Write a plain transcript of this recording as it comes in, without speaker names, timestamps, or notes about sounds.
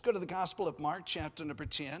go to the Gospel of Mark, chapter number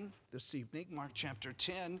 10 this evening, Mark chapter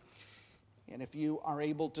 10. And if you are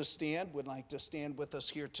able to stand, would like to stand with us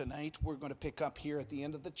here tonight, we're going to pick up here at the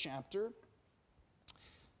end of the chapter.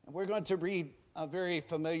 And we're going to read a very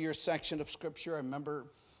familiar section of Scripture. I remember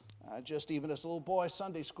just even as a little boy,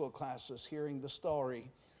 Sunday school classes, hearing the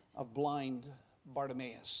story of blind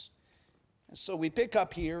Bartimaeus. And so we pick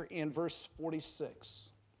up here in verse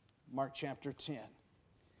 46, Mark chapter 10.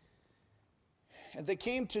 And they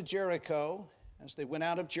came to Jericho. As they went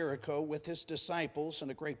out of Jericho with his disciples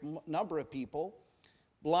and a great number of people,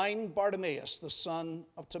 blind Bartimaeus, the son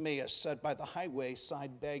of Timaeus, sat by the highway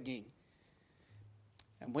side begging.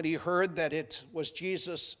 And when he heard that it was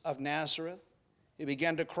Jesus of Nazareth, he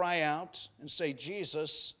began to cry out and say,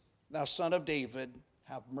 Jesus, thou son of David,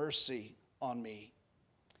 have mercy on me.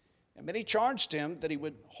 And many charged him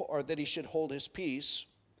that he should hold his peace,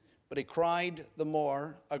 but he cried the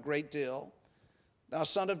more a great deal, Thou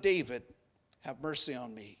son of David, have mercy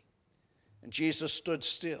on me. And Jesus stood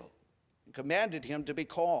still and commanded him to be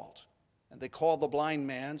called. And they called the blind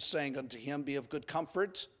man, saying unto him, Be of good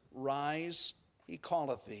comfort, rise, he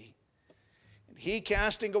calleth thee. And he,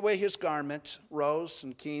 casting away his garment, rose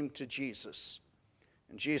and came to Jesus.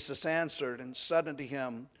 And Jesus answered and said unto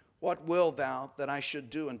him, What wilt thou that I should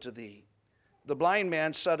do unto thee? The blind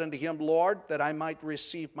man said unto him, Lord, that I might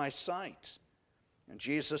receive my sight. And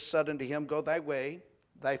Jesus said unto him, Go thy way,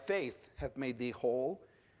 thy faith hath made thee whole.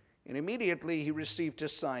 And immediately he received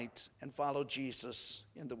his sight and followed Jesus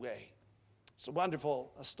in the way. It's a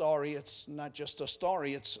wonderful story. It's not just a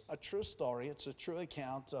story, it's a true story. It's a true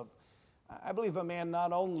account of, I believe, a man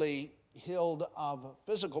not only healed of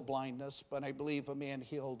physical blindness, but I believe a man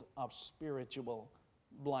healed of spiritual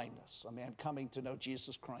blindness. A man coming to know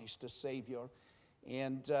Jesus Christ as Savior.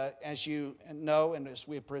 And as you know, and as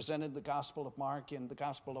we have presented the Gospel of Mark, in the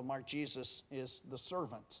Gospel of Mark, Jesus is the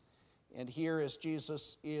servant. And here as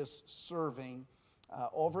Jesus is serving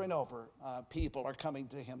over and over, people are coming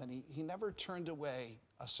to him. And he never turned away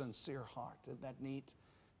a sincere heart. Isn't that neat?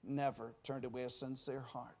 Never turned away a sincere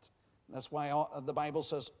heart. And that's why the Bible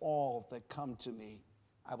says, all that come to me,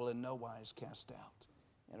 I will in no wise cast out.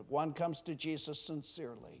 And if one comes to Jesus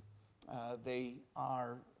sincerely, they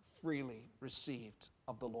are freely received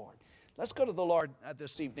of the Lord. Let's go to the Lord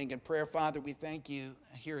this evening in prayer. Father, we thank you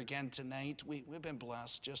here again tonight. We've been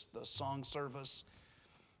blessed, just the song service,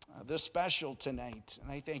 this special tonight.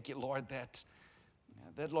 And I thank you, Lord, that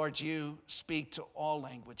Lord, you speak to all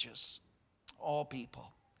languages, all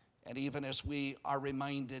people. And even as we are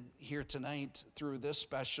reminded here tonight through this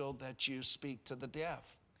special that you speak to the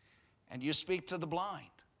deaf and you speak to the blind.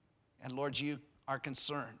 And Lord, you are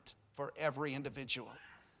concerned for every individual,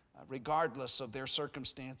 regardless of their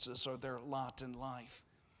circumstances or their lot in life.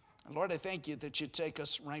 And Lord, I thank you that you take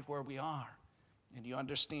us right where we are and you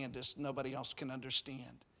understand us. Nobody else can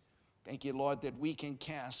understand. Thank you, Lord, that we can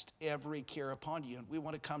cast every care upon you. And we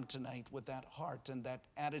want to come tonight with that heart and that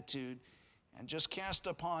attitude and just cast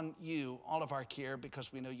upon you all of our care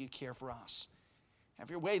because we know you care for us. Have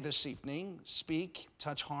your way this evening. Speak,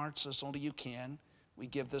 touch hearts as only you can. We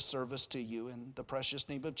give this service to you in the precious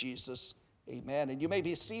name of Jesus. Amen. And you may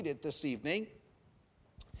be seated this evening.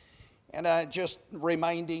 And just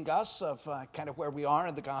reminding us of kind of where we are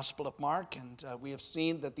in the Gospel of Mark. And we have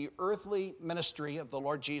seen that the earthly ministry of the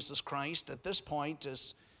Lord Jesus Christ at this point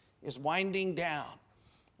is winding down.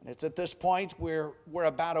 And it's at this point where we're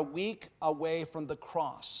about a week away from the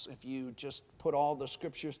cross, if you just put all the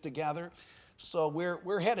scriptures together. So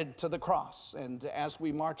we're headed to the cross. And as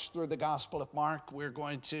we march through the Gospel of Mark, we're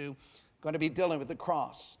going to be dealing with the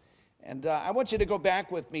cross. And I want you to go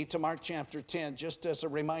back with me to Mark chapter 10, just as a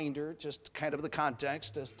reminder, just kind of the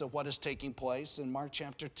context as to what is taking place in Mark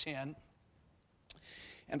chapter 10.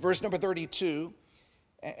 And verse number 32,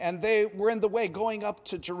 and they were in the way going up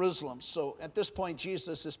to Jerusalem. So at this point,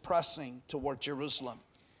 Jesus is pressing toward Jerusalem.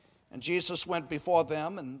 And Jesus went before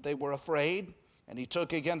them, and they were afraid. And he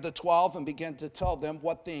took again the 12 and began to tell them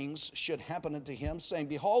what things should happen unto him, saying,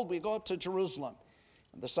 Behold, we go up to Jerusalem.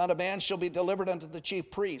 And the Son of Man shall be delivered unto the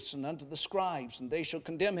chief priests and unto the scribes, and they shall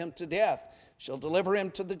condemn him to death, shall deliver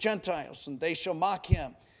him to the Gentiles, and they shall mock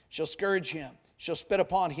him, shall scourge him, shall spit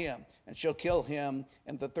upon him, and shall kill him,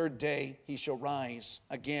 and the third day he shall rise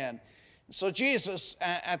again. And so Jesus,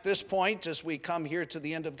 at this point, as we come here to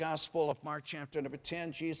the end of Gospel of Mark chapter number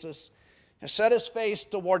 10, Jesus has set his face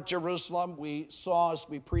toward Jerusalem. We saw as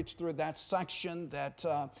we preached through that section that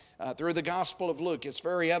through the Gospel of Luke, it's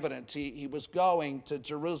very evident he was going to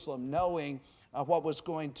Jerusalem knowing what was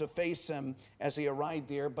going to face him as he arrived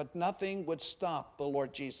there, but nothing would stop the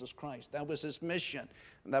Lord Jesus Christ. That was his mission,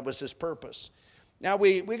 and that was his purpose. Now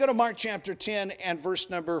we go to Mark chapter 10 and verse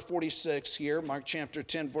number 46 here. Mark chapter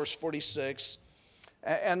 10, verse 46.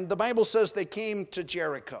 And the Bible says they came to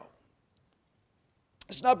Jericho.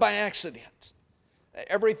 It's not by accident.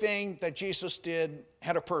 Everything that Jesus did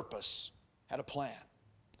had a purpose, had a plan.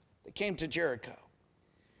 They came to Jericho.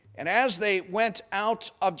 And as they went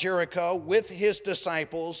out of Jericho with his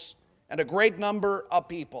disciples and a great number of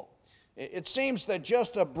people, it seems that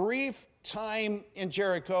just a brief time in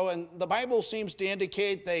Jericho, and the Bible seems to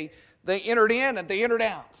indicate they entered in and they entered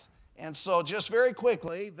out. And so just very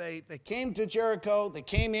quickly, they came to Jericho, they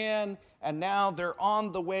came in, and now they're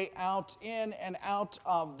on the way out, in and out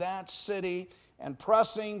of that city and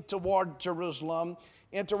pressing toward Jerusalem.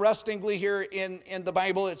 Interestingly, here in the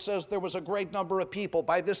Bible, it says there was a great number of people.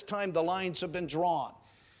 By this time, the lines have been drawn.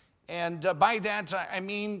 And by that, I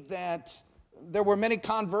mean that there were many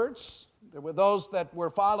converts. There were those that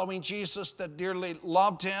were following Jesus that dearly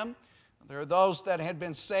loved him. There are those that had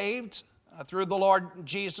been saved through the Lord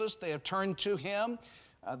Jesus. They have turned to him.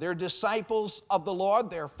 They're disciples of the Lord.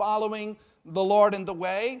 They're following the Lord in the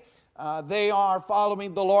way. They are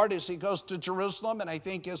following the Lord as he goes to Jerusalem. And I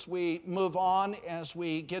think as we move on, as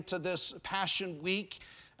we get to this Passion Week,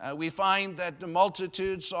 we find that the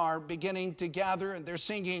multitudes are beginning to gather and they're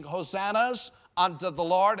singing hosannas unto the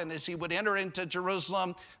Lord. And as he would enter into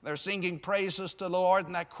Jerusalem, they're singing praises to the Lord,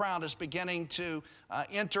 and that crowd is beginning to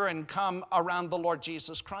enter and come around the Lord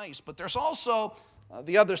Jesus Christ. But there's also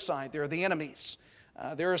the other side. There are the enemies.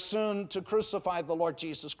 They're soon to crucify the Lord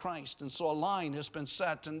Jesus Christ. And so a line has been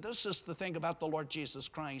set. And this is the thing about the Lord Jesus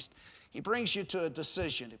Christ. He brings you to a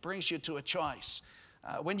decision. He brings you to a choice.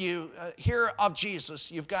 When you hear of Jesus,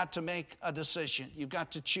 you've got to make a decision. You've got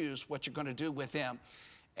to choose what you're going to do with him.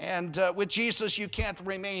 And with Jesus, you can't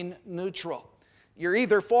remain neutral. You're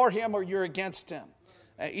either for him or you're against him.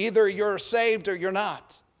 Either you're saved or you're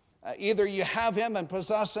not. Either you have him and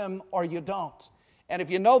possess him or you don't. And if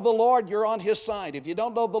you know the Lord, you're on his side. If you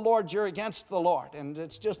don't know the Lord, you're against the Lord. And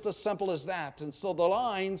it's just as simple as that. And so the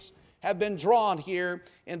lines have been drawn here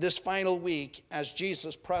in this final week as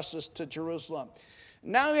Jesus presses to Jerusalem.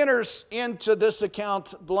 Now enters into this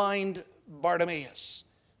account blind Bartimaeus.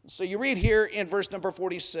 So you read here in verse number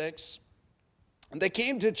 46, and they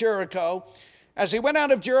came to Jericho. As he went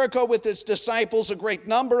out of Jericho with his disciples, a great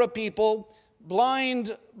number of people,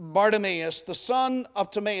 blind Bartimaeus, the son of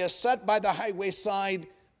Timaeus, sat by the highway side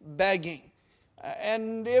begging.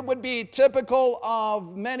 And it would be typical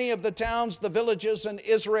of many of the towns, the villages in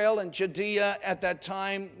Israel and Judea at that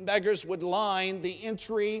time. Beggars would line the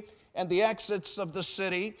entry and the exits of the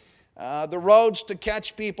city, the roads to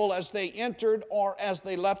catch people as they entered or as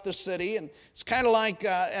they left the city. And it's kind of like,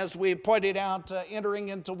 as we pointed out, entering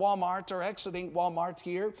into Walmart or exiting Walmart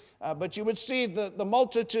here. But you would see the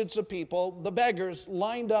multitudes of people, the beggars,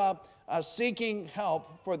 lined up seeking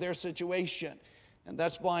help for their situation. And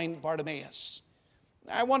that's blind Bartimaeus.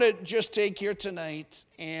 I want to just take here tonight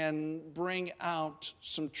and bring out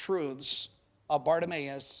some truths of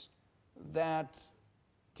Bartimaeus that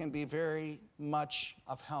can be very much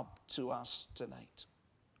of help to us tonight.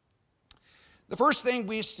 The first thing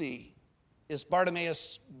we see is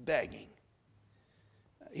Bartimaeus begging.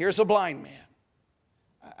 Here's a blind man.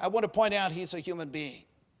 I want to point out he's a human being.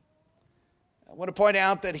 I want to point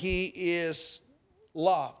out that he is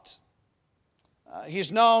loved.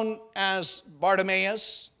 He's known as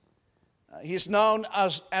Bartimaeus. He's known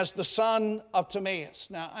as the son of Timaeus.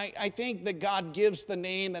 Now, I think that God gives the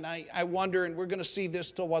name, and I wonder, and we're going to see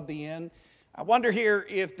this toward the end, I wonder here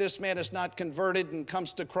if this man is not converted and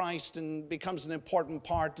comes to Christ and becomes an important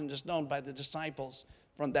part and is known by the disciples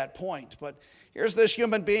from that point. But here's this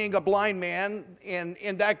human being, a blind man,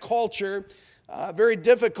 in that culture, very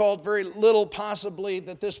difficult, very little possibly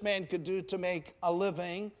that this man could do to make a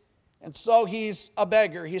living. And so he's a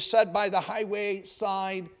beggar. He's sat by the highway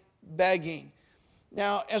side begging.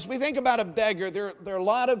 Now, as we think about a beggar, there are a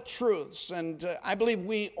lot of truths, and I believe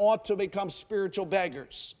we ought to become spiritual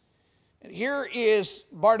beggars. And here is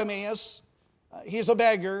Bartimaeus. He's a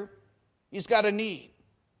beggar. He's got a need.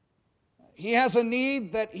 He has a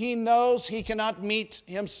need that he knows he cannot meet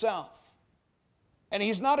himself. And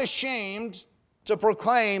he's not ashamed to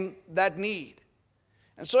proclaim that need.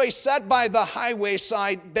 And so he sat by the highway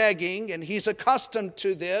side begging, and he's accustomed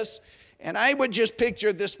to this. And I would just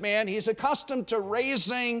picture this man, he's accustomed to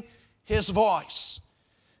raising his voice.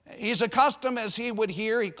 He's accustomed, as he would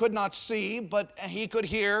hear, he could not see, but he could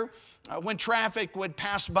hear when traffic would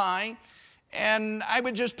pass by. And I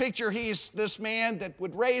would just picture he's this man that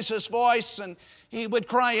would raise his voice and he would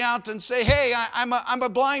cry out and say, "Hey, I'm a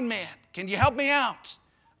blind man. Can you help me out?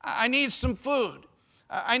 I need some food.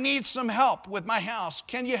 I need some help with my house.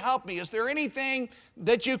 Can you help me? Is there anything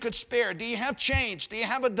that you could spare? Do you have change? Do you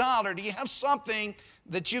have $1? Do you have something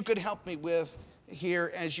that you could help me with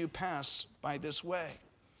here as you pass by this way?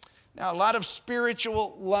 Now, a lot of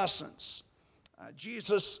spiritual lessons.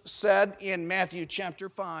 Jesus said in Matthew chapter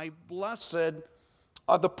 5, blessed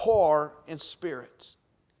are the poor in spirit.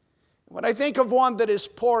 When I think of one that is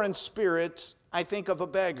poor in spirit, I think of a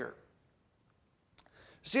beggar.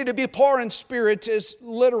 See, to be poor in spirit is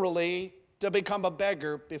literally to become a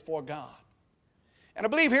beggar before God. And I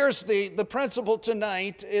believe here's the principle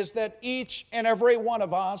tonight is that each and every one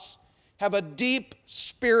of us have a deep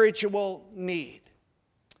spiritual need.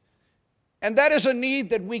 And that is a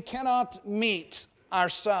need that we cannot meet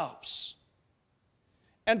ourselves.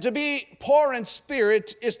 And to be poor in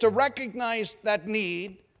spirit is to recognize that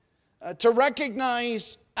need, to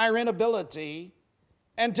recognize our inability,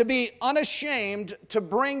 and to be unashamed to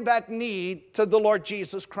bring that need to the Lord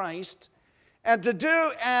Jesus Christ, and to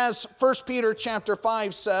do as 1 Peter chapter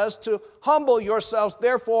 5 says, to humble yourselves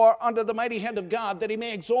therefore under the mighty hand of God, that he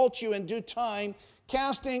may exalt you in due time,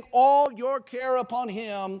 casting all your care upon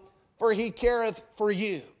him, for he careth for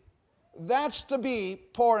you. That's to be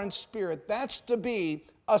poor in spirit. That's to be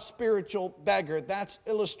a spiritual beggar. That's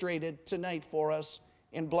illustrated tonight for us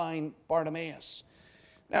in blind Bartimaeus.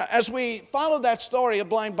 Now, as we follow that story of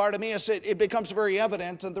blind Bartimaeus, it becomes very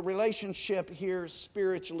evident in the relationship here,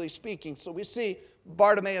 spiritually speaking. So we see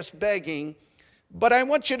Bartimaeus begging, but I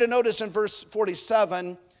want you to notice in verse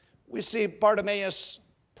 47, we see Bartimaeus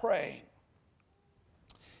praying.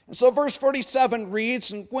 And so verse 47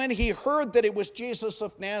 reads, and when he heard that it was Jesus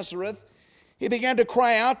of Nazareth, he began to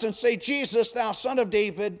cry out and say, Jesus, thou son of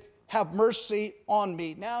David, have mercy on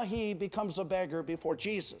me. Now he becomes a beggar before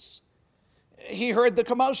Jesus. He heard the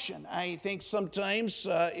commotion. I think sometimes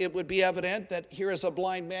it would be evident that here is a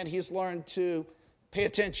blind man. He's learned to pay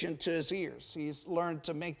attention to his ears. He's learned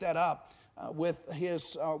to make that up with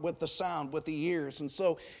the sound, with the ears. And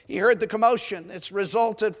so he heard the commotion. It's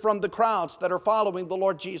resulted from the crowds that are following the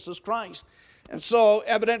Lord Jesus Christ. And so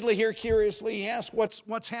evidently here curiously he asked,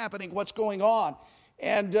 what's happening? What's going on?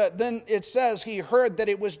 And then it says he heard that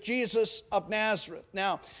it was Jesus of Nazareth.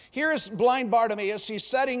 Now, here's blind Bartimaeus. He's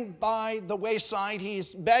sitting by the wayside.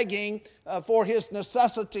 He's begging for his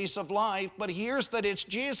necessities of life. But he hears that it's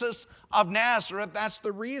Jesus of Nazareth. That's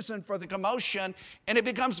the reason for the commotion. And it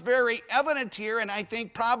becomes very evident here. And I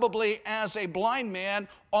think probably as a blind man,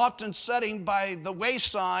 often sitting by the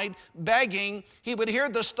wayside, begging, he would hear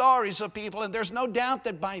the stories of people. And there's no doubt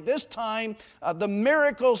that by this time, the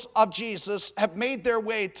miracles of Jesus have made their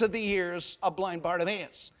way to the ears of blind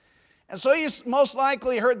Bartimaeus. And so he's most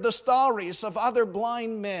likely heard the stories of other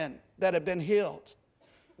blind men that have been healed.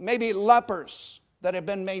 Maybe lepers that have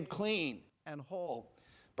been made clean and whole.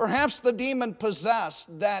 Perhaps the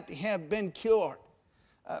demon-possessed that have been cured.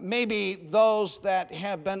 Maybe those that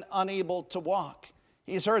have been unable to walk.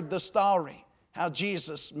 He's heard the story, how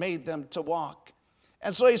Jesus made them to walk.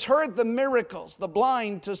 And so he's heard the miracles, the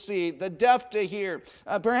blind to see, the deaf to hear.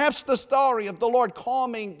 Perhaps the story of the Lord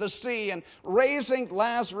calming the sea and raising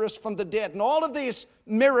Lazarus from the dead. And all of these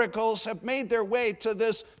miracles have made their way to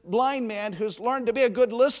this blind man who's learned to be a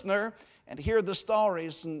good listener and hear the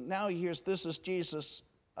stories. And now he hears this is Jesus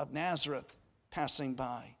of Nazareth passing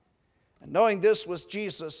by. And knowing this was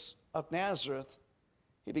Jesus of Nazareth,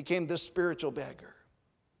 he became this spiritual beggar.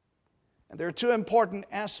 And there are two important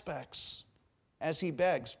aspects as he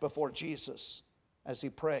begs before Jesus, as he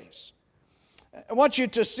prays. I want you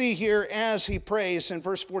to see here as he prays in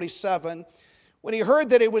verse 47, when he heard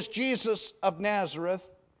that it was Jesus of Nazareth,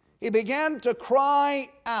 he began to cry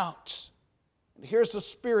out. And here's the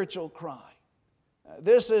spiritual cry.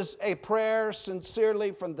 This is a prayer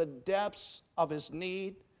sincerely from the depths of his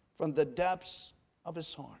need, from the depths of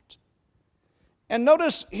his heart. And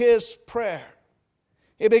notice his prayer.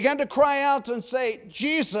 He began to cry out and say,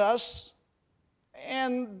 Jesus,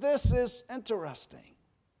 and this is interesting,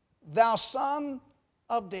 thou son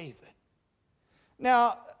of David.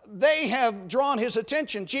 Now, they have drawn his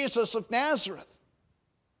attention, Jesus of Nazareth.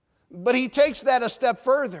 But he takes that a step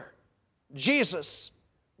further. Jesus,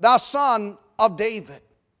 thou son of David.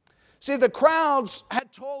 See, the crowds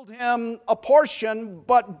had told him a portion,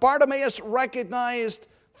 but Bartimaeus recognized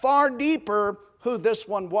far deeper who this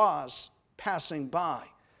one was passing by.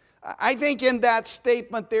 I think in that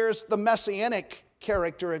statement there's the messianic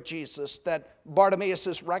character of Jesus that Bartimaeus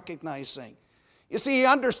is recognizing. You see, he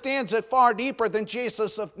understands it far deeper than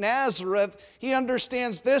Jesus of Nazareth. He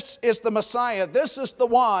understands this is the Messiah. This is the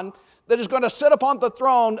one that is going to sit upon the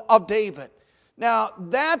throne of David. Now,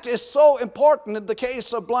 that is so important in the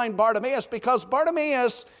case of blind Bartimaeus, because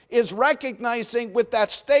Bartimaeus is recognizing with that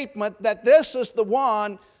statement that this is the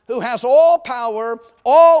one who has all power,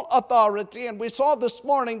 all authority, and we saw this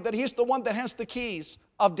morning that he's the one that has the keys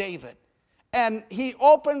of David. And he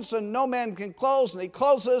opens and no man can close, and he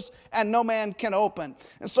closes and no man can open.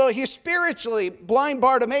 And so he's spiritually, blind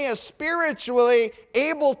Bartimaeus, spiritually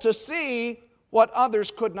able to see what others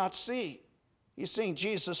could not see. He's seeing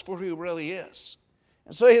Jesus for who he really is.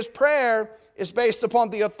 And so his prayer is based upon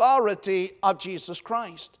the authority of Jesus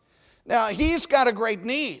Christ. Now, he's got a great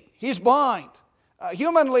need. He's blind.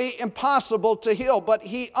 Humanly impossible to heal, but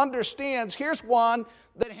he understands here's one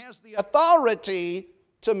that has the authority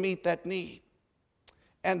to meet that need.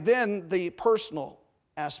 And then the personal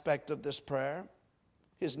aspect of this prayer,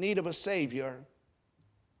 his need of a Savior.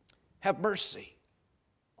 Have mercy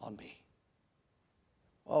on me.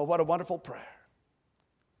 Oh, what a wonderful prayer.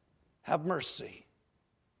 Have mercy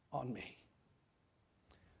on me.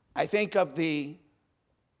 I think of the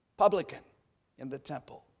publican in the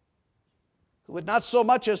temple who would not so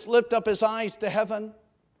much as lift up his eyes to heaven,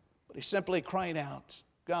 but he simply cried out,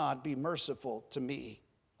 God, be merciful to me,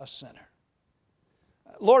 a sinner.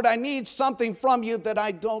 Lord, I need something from you that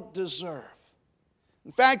I don't deserve.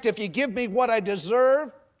 In fact, if you give me what I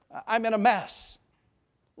deserve, I'm in a mess.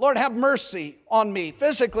 Lord, have mercy on me.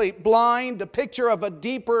 Physically blind, a picture of a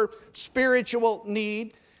deeper spiritual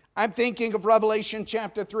need. I'm thinking of Revelation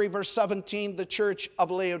chapter 3, verse 17, the church of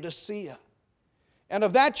Laodicea. And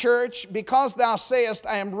of that church, because thou sayest,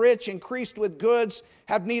 I am rich, increased with goods,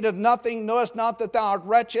 have need of nothing, knowest not that thou art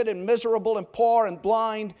wretched and miserable and poor and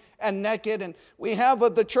blind and naked. And we have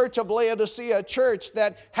of the church of Laodicea a church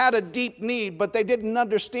that had a deep need, but they didn't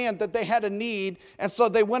understand that they had a need. And so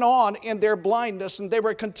they went on in their blindness and they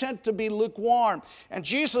were content to be lukewarm. And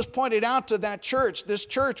Jesus pointed out to that church, this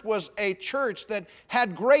church was a church that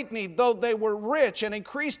had great need. Though they were rich and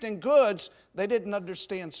increased in goods, they didn't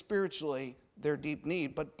understand spiritually their deep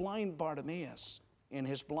need. But blind Bartimaeus, in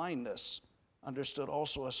his blindness, understood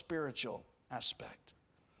also a spiritual aspect.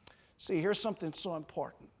 See, here's something so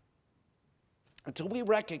important. Until we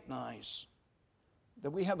recognize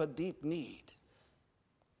that we have a deep need,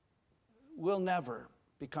 we'll never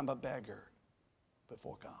become a beggar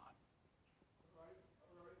before God.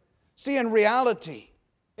 See, in reality,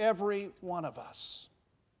 every one of us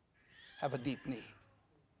have a deep need.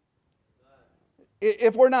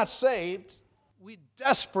 If we're not saved, we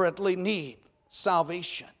desperately need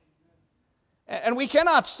salvation. And we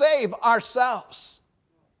cannot save ourselves.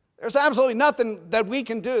 There's absolutely nothing that we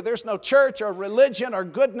can do. There's no church or religion or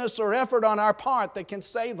goodness or effort on our part that can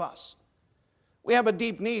save us. We have a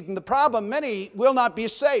deep need. And the problem, many will not be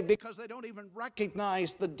saved because they don't even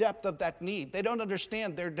recognize the depth of that need. They don't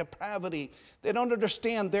understand their depravity. They don't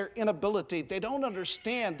understand their inability. They don't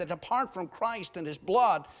understand that apart from Christ and His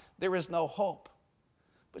blood, there is no hope.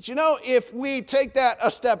 But you know, if we take that a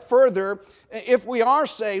step further, if we are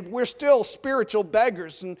saved, we're still spiritual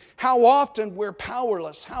beggars. And how often we're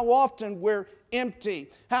powerless, how often we're empty,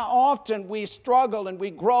 how often we struggle and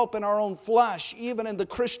we grope in our own flesh, even in the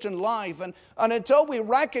Christian life. And until we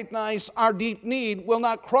recognize our deep need, we'll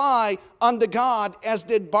not cry unto God as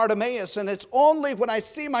did Bartimaeus. And it's only when I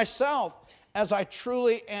see myself as I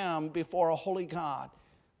truly am before a holy God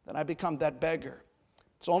that I become that beggar.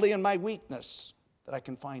 It's only in my weakness that I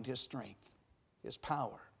can find His strength, His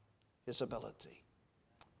power, His ability.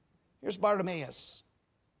 Here's Bartimaeus.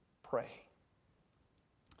 Pray.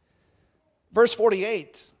 Verse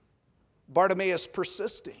 48, Bartimaeus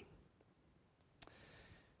persisting.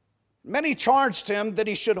 Many charged him that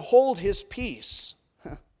he should hold his peace.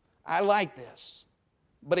 I like this.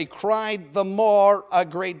 But he cried the more a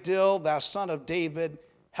great deal, Thou Son of David,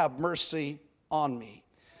 have mercy on me.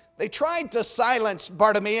 They tried to silence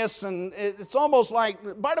Bartimaeus, and it's almost like,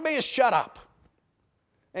 Bartimaeus, shut up.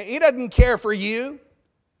 He doesn't care for you.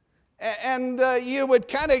 And you would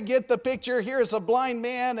kind of get the picture. Here's a blind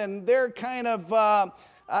man, and they're kind of,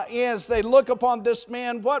 as they look upon this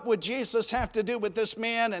man, what would Jesus have to do with this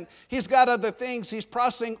man? And he's got other things. He's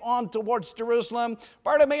pressing on towards Jerusalem.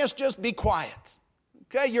 Bartimaeus, just be quiet.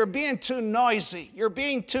 Okay, you're being too noisy. You're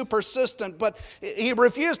being too persistent. But he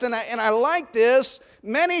refused, and I like this.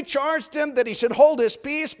 Many charged him that he should hold his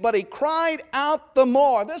peace, but he cried out the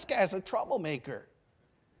more. This guy's a troublemaker.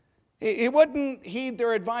 He wouldn't heed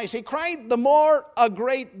their advice. He cried the more a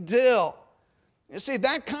great deal. You see,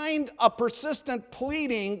 that kind of persistent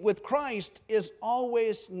pleading with Christ is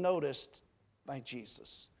always noticed by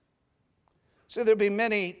Jesus. See, there'll be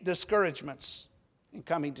many discouragements in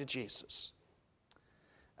coming to Jesus.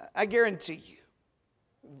 I guarantee you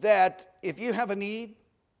that if you have a need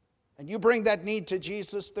and you bring that need to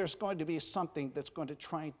Jesus, there's going to be something that's going to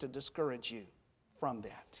try to discourage you from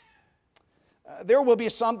that. There will be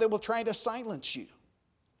some that will try to silence you.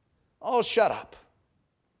 Oh, shut up.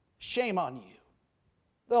 Shame on you.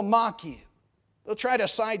 They'll mock you. They'll try to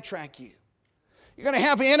sidetrack you. You're going to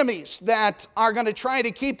have enemies that are going to try to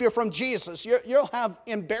keep you from Jesus. You'll have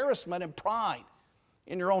embarrassment and pride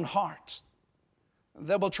in your own heart.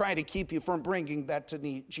 They will try to keep you from bringing that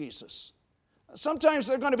to Jesus. Sometimes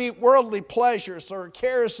they're going to be worldly pleasures or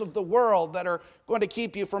cares of the world that are going to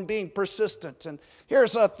keep you from being persistent. And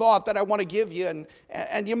here's a thought that I want to give you,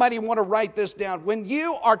 and you might even want to write this down. When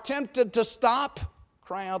you are tempted to stop,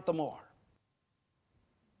 cry out the more.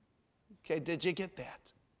 Okay, did you get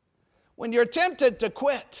that? When you're tempted to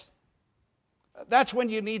quit, that's when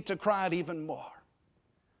you need to cry out even more.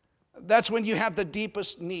 That's when you have the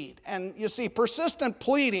deepest need. And you see, persistent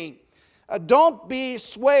pleading, don't be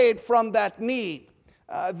swayed from that need.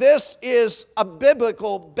 This is a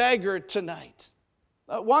biblical beggar tonight.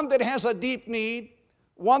 One that has a deep need,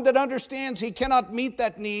 one that understands he cannot meet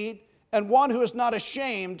that need, and one who is not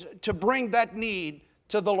ashamed to bring that need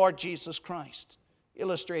to the Lord Jesus Christ.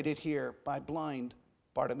 Illustrated here by blind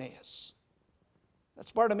Bartimaeus.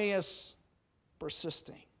 That's Bartimaeus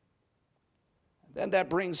persisting. Then that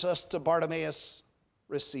brings us to Bartimaeus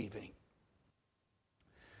receiving.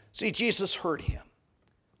 See, Jesus heard him.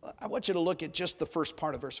 I want you to look at just the first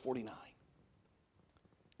part of verse 49.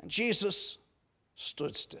 And Jesus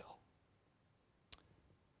stood still.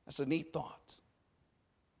 That's a neat thought.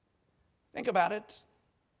 Think about it.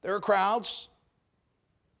 There are crowds.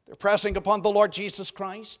 They're pressing upon the Lord Jesus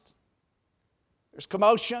Christ. There's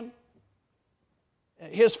commotion.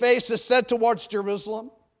 His face is set towards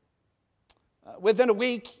Jerusalem. Within a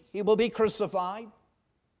week, he will be crucified.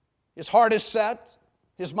 His heart is set.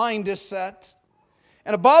 His mind is set.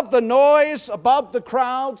 And above the noise, above the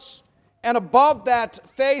crowds, and above that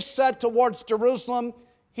face set towards Jerusalem,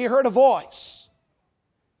 he heard a voice.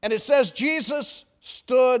 And it says, Jesus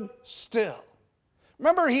stood still.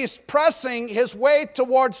 Remember, he's pressing his way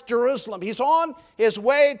towards Jerusalem. He's on his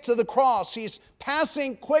way to the cross. He's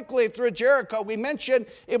passing quickly through Jericho. We mentioned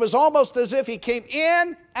it was almost as if he came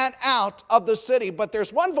in and out of the city. But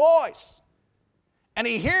there's one voice, and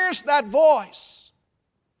he hears that voice,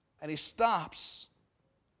 and he stops.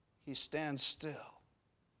 He stands still.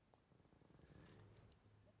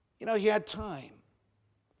 You know, he had time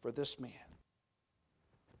for this man.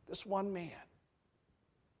 This one man.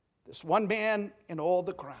 This one man in all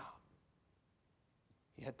the crowd.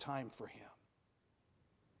 He had time for him.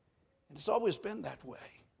 And it's always been that way.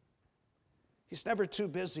 He's never too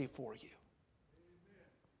busy for you.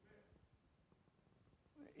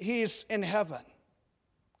 He's in heaven.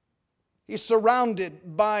 He's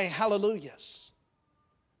surrounded by hallelujahs.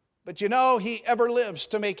 But you know, he ever lives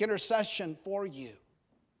to make intercession for you.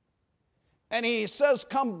 And he says,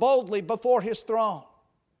 come boldly before his throne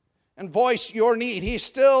and voice your need. He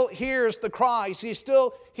still hears the cries. He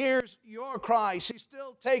still hears your cries. He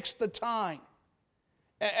still takes the time.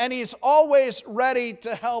 And he's always ready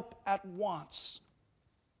to help at once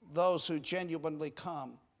those who genuinely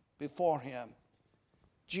come before him.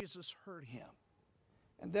 Jesus heard him.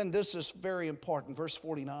 And then this is very important, verse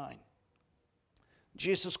 49.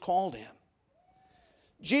 Jesus called him.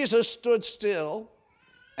 Jesus stood still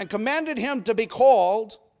and commanded him to be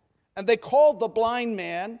called. And they called the blind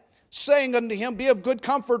man, saying unto him, be of good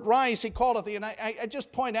comfort, rise, he calleth thee. And I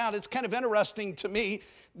just point out, it's kind of interesting to me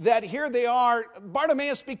that here they are,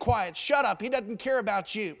 Bartimaeus, be quiet, shut up, he doesn't care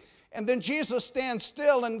about you. And then Jesus stands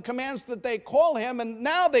still and commands that they call him, and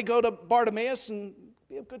now they go to Bartimaeus and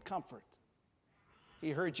be of good comfort.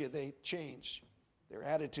 He heard you, they changed their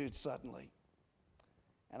attitude suddenly.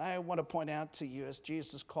 And I want to point out to you, as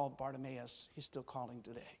Jesus called Bartimaeus, he's still calling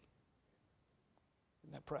today.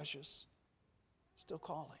 Isn't that precious? Still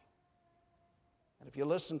calling. And if you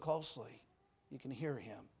listen closely, you can hear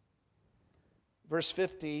him. Verse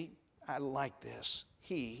 50, I like this.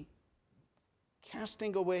 He,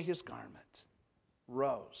 casting away his garment,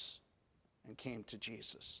 rose and came to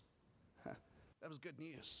Jesus. That was good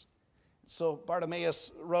news. So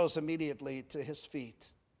Bartimaeus rose immediately to his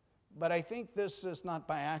feet. But I think this is not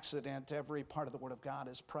by accident. Every part of the Word of God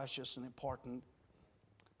is precious and important.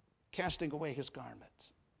 Casting away his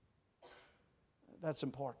garment. That's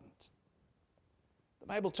important. The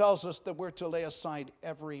Bible tells us that we're to lay aside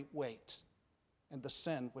every weight and the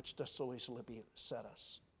sin which does so easily beset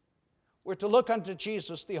us. We're to look unto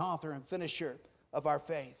Jesus, the author and finisher of our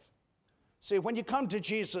faith. See, when you come to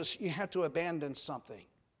Jesus, you have to abandon something.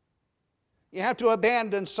 You have to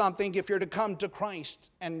abandon something if you're to come to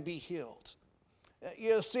Christ and be healed.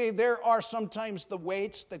 You see, there are sometimes the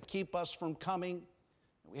weights that keep us from coming.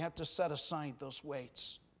 We have to set aside those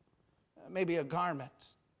weights. Maybe a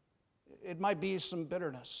garment. It might be some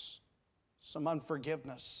bitterness, some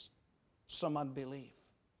unforgiveness, some unbelief.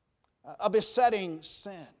 A besetting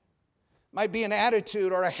sin. Might be an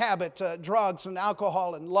attitude or a habit, drugs and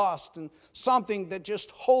alcohol and lust, and something that just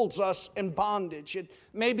holds us in bondage. It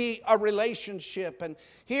may be a relationship. And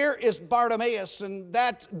here is Bartimaeus, and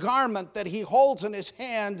that garment that he holds in his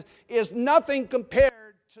hand is nothing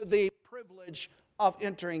compared to the privilege of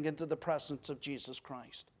entering into the presence of Jesus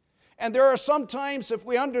Christ. And there are some times, if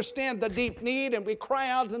we understand the deep need and we cry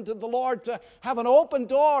out unto the Lord to have an open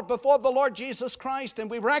door before the Lord Jesus Christ, and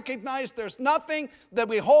we recognize there's nothing that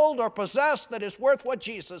we hold or possess that is worth what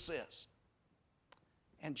Jesus is.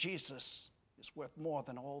 And Jesus is worth more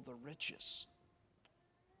than all the riches,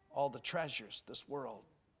 all the treasures this world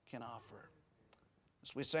can offer.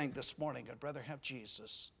 As we sang this morning, I'd rather have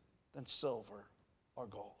Jesus than silver or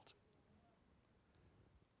gold.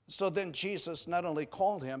 So then Jesus not only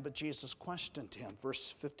called him, but Jesus questioned him.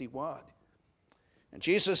 Verse 51. And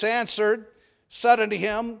Jesus answered, said unto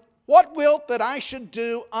him, what wilt that I should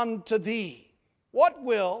do unto thee? What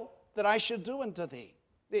will that I should do unto thee?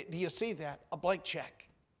 Do you see that? A blank check.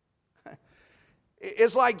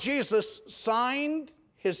 It's like Jesus signed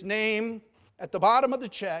his name at the bottom of the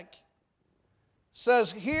check,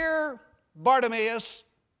 says, here, Bartimaeus,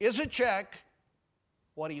 is a check.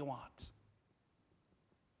 What do you want?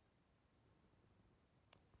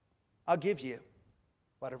 I'll give you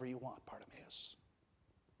whatever you want, Bartimaeus.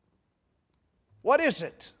 What is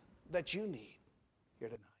it that you need here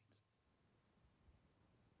tonight?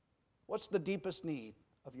 What's the deepest need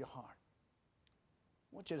of your heart?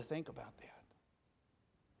 I want you to think about that.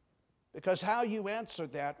 Because how you answer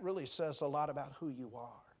that really says a lot about who you are.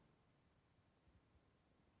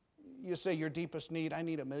 You say your deepest need, I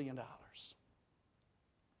need $1 million.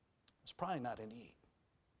 It's probably not a need.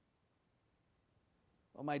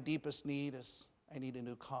 Well, my deepest need is I need a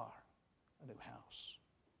new car, a new house.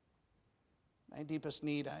 My deepest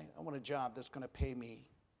need, I want a job that's going to pay me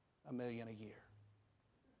 $1 million a year.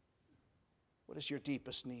 What is your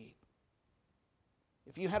deepest need?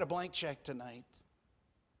 If you had a blank check tonight,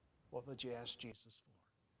 what would you ask Jesus for?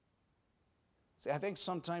 See, I think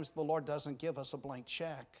sometimes the Lord doesn't give us a blank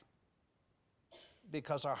check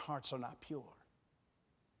because our hearts are not pure.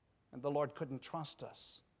 And the Lord couldn't trust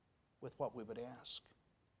us with what we would ask.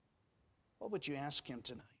 What would you ask him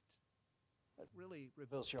tonight? That really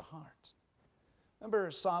reveals your heart. Remember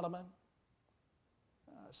Solomon?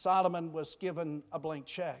 Solomon was given a blank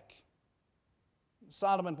check.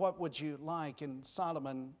 Solomon, what would you like? And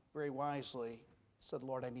Solomon very wisely said,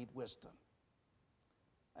 Lord, I need wisdom.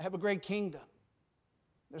 I have a great kingdom.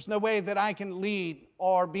 There's no way that I can lead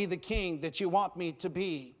or be the king that you want me to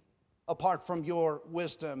be apart from your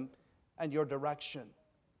wisdom and your direction.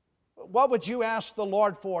 What would you ask the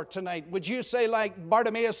Lord for tonight? Would you say like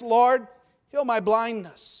Bartimaeus, Lord, heal my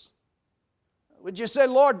blindness? Would you say,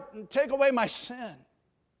 Lord, take away my sin?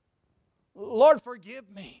 Lord, forgive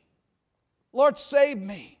me. Lord, save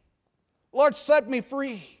me. Lord, set me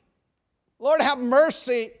free. Lord, have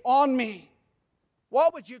mercy on me.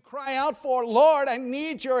 What would you cry out for? Lord, I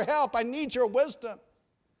need your help. I need your wisdom.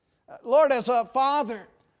 Lord, as a father,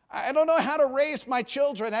 I don't know how to raise my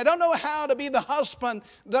children. I don't know how to be the husband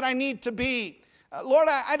that I need to be. Lord,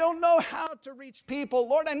 I don't know how to reach people.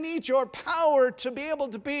 Lord, I need your power to be able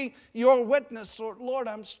to be your witness. Or, Lord,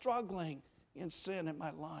 I'm struggling in sin in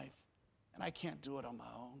my life, and I can't do it on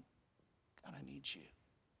my own. God, I need you.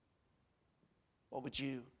 What would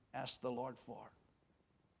you ask the Lord for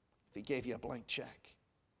if he gave you a blank check?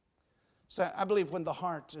 So I believe when the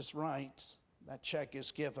heart is right, that check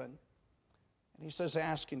is given. And he says,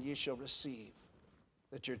 ask and ye shall receive,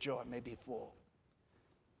 that your joy may be full.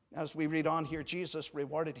 As we read on here, Jesus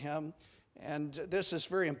rewarded him, and this is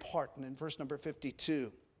very important in verse number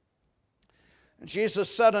 52. And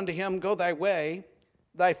Jesus said unto him, go thy way,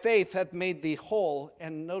 thy faith hath made thee whole.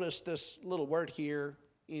 And notice this little word here,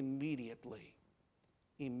 immediately.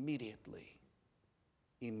 Immediately.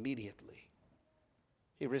 Immediately.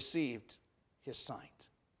 He received his sight.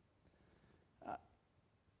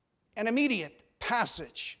 An immediate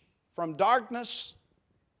passage from darkness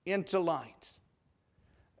into light.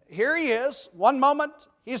 Here he is. One moment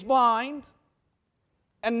he's blind,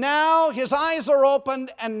 and now his eyes are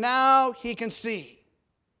opened, and now he can see.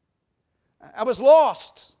 I was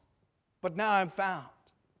lost, but now I'm found.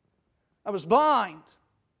 I was blind,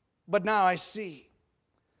 but now I see.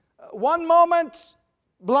 One moment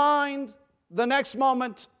blind, the next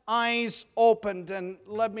moment eyes opened. And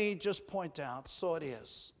let me just point out, so it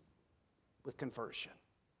is with conversion.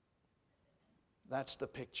 That's the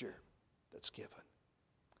picture that's given.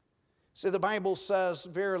 See, the Bible says,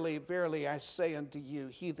 "Verily, verily, I say unto you,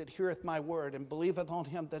 he that heareth my word and believeth on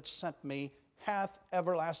him that sent me hath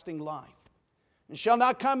everlasting life, and shall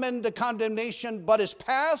not come into condemnation, but is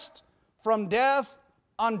passed from death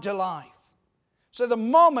unto life." So the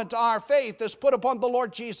moment our faith is put upon the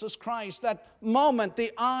Lord Jesus Christ, that moment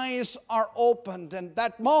the eyes are opened, and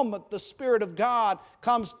that moment the Spirit of God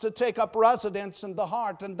comes to take up residence in the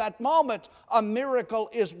heart, and that moment a miracle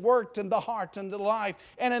is worked in the heart and the life.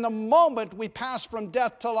 And in a moment we pass from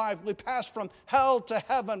death to life, we pass from hell to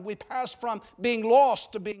heaven, we pass from being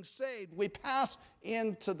lost to being saved, we pass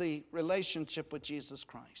into the relationship with Jesus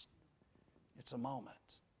Christ. It's a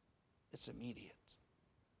moment. It's immediate.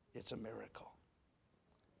 It's a miracle.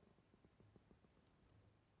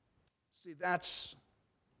 See, that's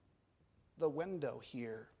the window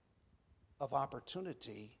here of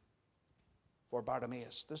opportunity for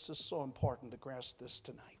Bartimaeus. This is so important to grasp this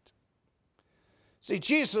tonight. See,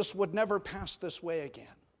 Jesus would never pass this way again.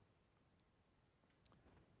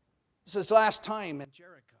 This is his last time in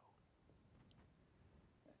Jericho.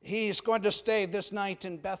 He's going to stay this night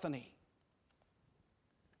in Bethany.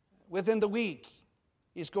 Within the week,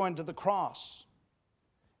 he's going to the cross.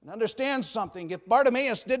 And understand something, if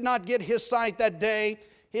Bartimaeus did not get his sight that day,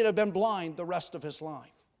 he'd have been blind the rest of his life.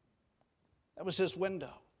 That was his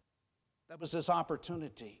window. That was his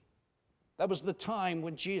opportunity. That was the time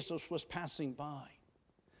when Jesus was passing by.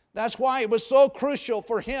 That's why it was so crucial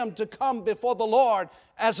for him to come before the Lord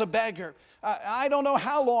as a beggar. I don't know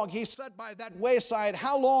how long he sat by that wayside,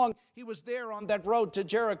 how long he was there on that road to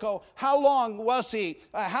Jericho. How long was he?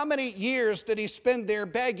 How many years did he spend there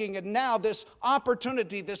begging? And now this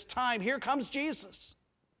opportunity, this time, here comes Jesus.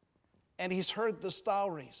 And he's heard the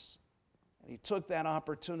stories. And he took that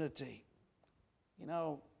opportunity. You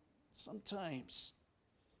know, sometimes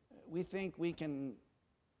we think we can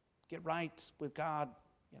get right with God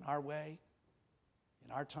in our way,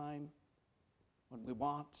 in our time, when we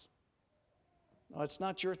want. No, it's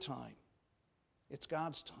not your time. It's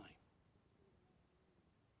God's time.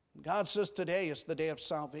 And God says today is the day of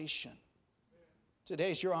salvation.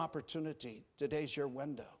 Today's your opportunity. Today's your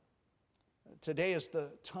window. Today is the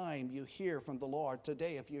time you hear from the Lord.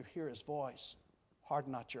 Today, if you hear his voice,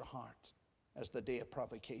 harden not your heart as the day of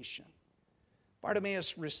provocation.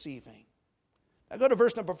 Bartimaeus receiving. Now go to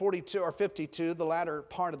verse number 42 or 52, the latter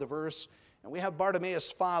part of the verse, and we have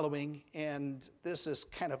Bartimaeus following, and this is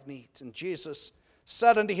kind of neat. And Jesus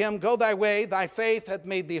said unto him, Go thy way, thy faith hath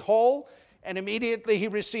made thee whole. And immediately he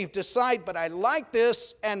received his sight. But I like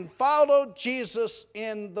this, and followed Jesus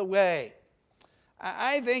in the way.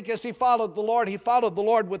 I think as he followed the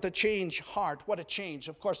Lord with a changed heart. What a change.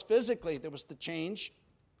 Of course, physically there was the change.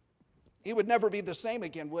 He would never be the same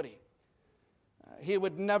again, would he? He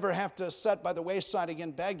would never have to sit by the wayside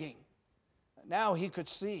again begging. Now he could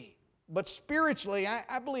see. But spiritually,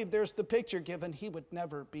 I believe there's the picture given. He would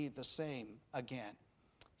never be the same again.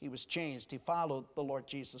 He was changed. He followed the Lord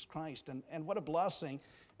Jesus Christ. And what a blessing.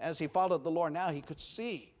 As he followed the Lord, now he could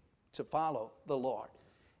see to follow the Lord.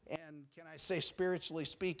 And can I say, spiritually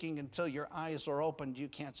speaking, until your eyes are opened, you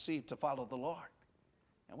can't see to follow the Lord.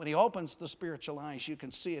 And when he opens the spiritual eyes, you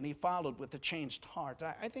can see, and he followed with a changed heart.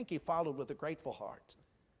 I think he followed with a grateful heart.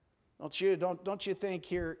 Don't you think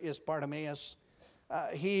here is Bartimaeus?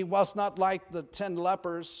 He was not like the 10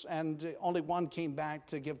 lepers, and only one came back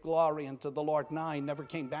to give glory unto the Lord. 9 never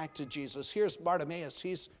came back to Jesus. Here's Bartimaeus.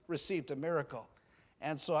 He's received a miracle.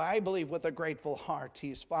 And so I believe with a grateful heart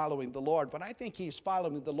he's following the Lord. But I think he's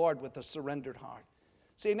following the Lord with a surrendered heart.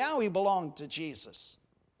 See, now he belonged to Jesus.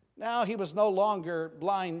 Now he was no longer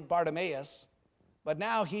blind Bartimaeus, but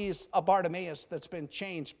now he's a Bartimaeus that's been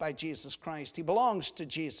changed by Jesus Christ. He belongs to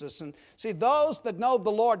Jesus. And see, those that know the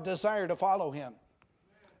Lord desire to follow him.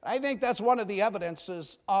 I think that's one of the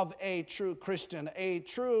evidences of a true Christian. A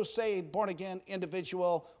true, saved, born-again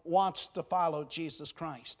individual wants to follow Jesus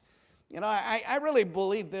Christ. You know, I really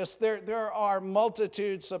believe this. There are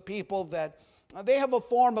multitudes of people that they have a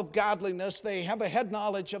form of godliness. They have a head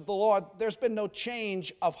knowledge of the Lord. There's been no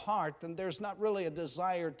change of heart, and there's not really a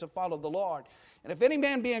desire to follow the Lord. And if any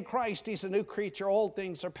man be in Christ, he's a new creature. Old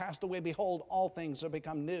things are passed away. Behold, all things are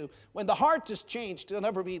become new. When the heart is changed, he'll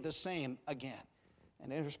never be the same again.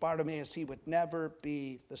 And here's Bartimaeus, he would never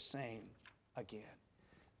be the same again.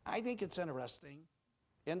 I think it's interesting.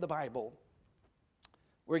 In the Bible,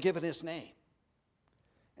 we're given his name.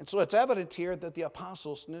 And so it's evident here that the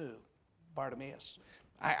apostles knew Bartimaeus.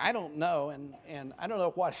 I don't know, and I don't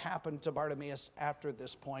know what happened to Bartimaeus after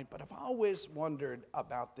this point, but I've always wondered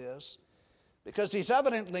about this. because he's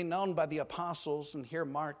evidently known by the apostles, and here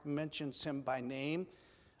Mark mentions him by name.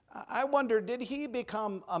 I wonder, did he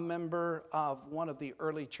become a member of one of the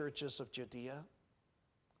early churches of Judea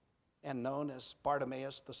and known as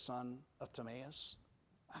Bartimaeus, the son of Timaeus?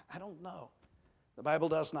 I don't know. The Bible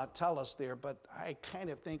does not tell us there, but I kind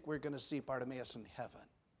of think we're going to see Bartimaeus in heaven.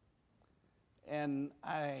 And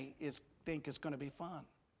I think it's going to be fun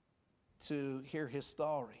to hear his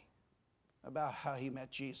story about how he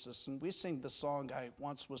met Jesus. And we sing the song, I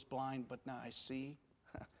once was blind, but now I see.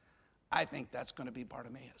 I think that's going to be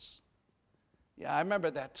Bartimaeus. Yeah, I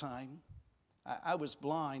remember that time. I was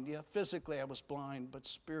blind. Yeah, physically I was blind, but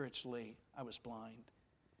spiritually I was blind.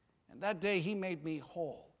 And that day he made me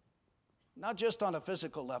whole. Not just on a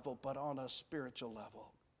physical level, but on a spiritual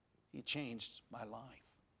level. He changed my life.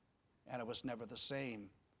 And I was never the same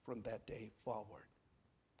from that day forward.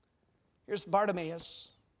 Here's Bartimaeus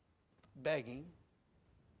begging,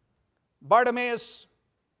 Bartimaeus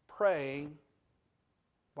praying,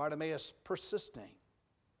 Bartimaeus persisting,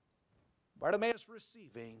 Bartimaeus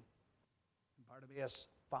receiving, Bartimaeus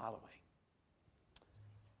following.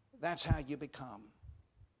 That's how you become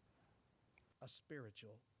a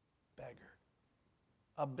spiritual beggar,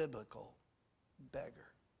 a biblical beggar.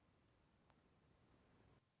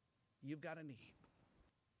 You've got a need.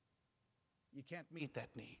 You can't meet that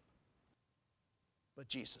need, but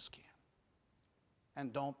Jesus can.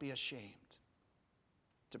 And don't be ashamed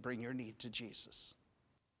to bring your need to Jesus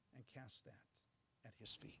and cast that at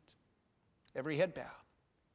his feet. Every head bowed.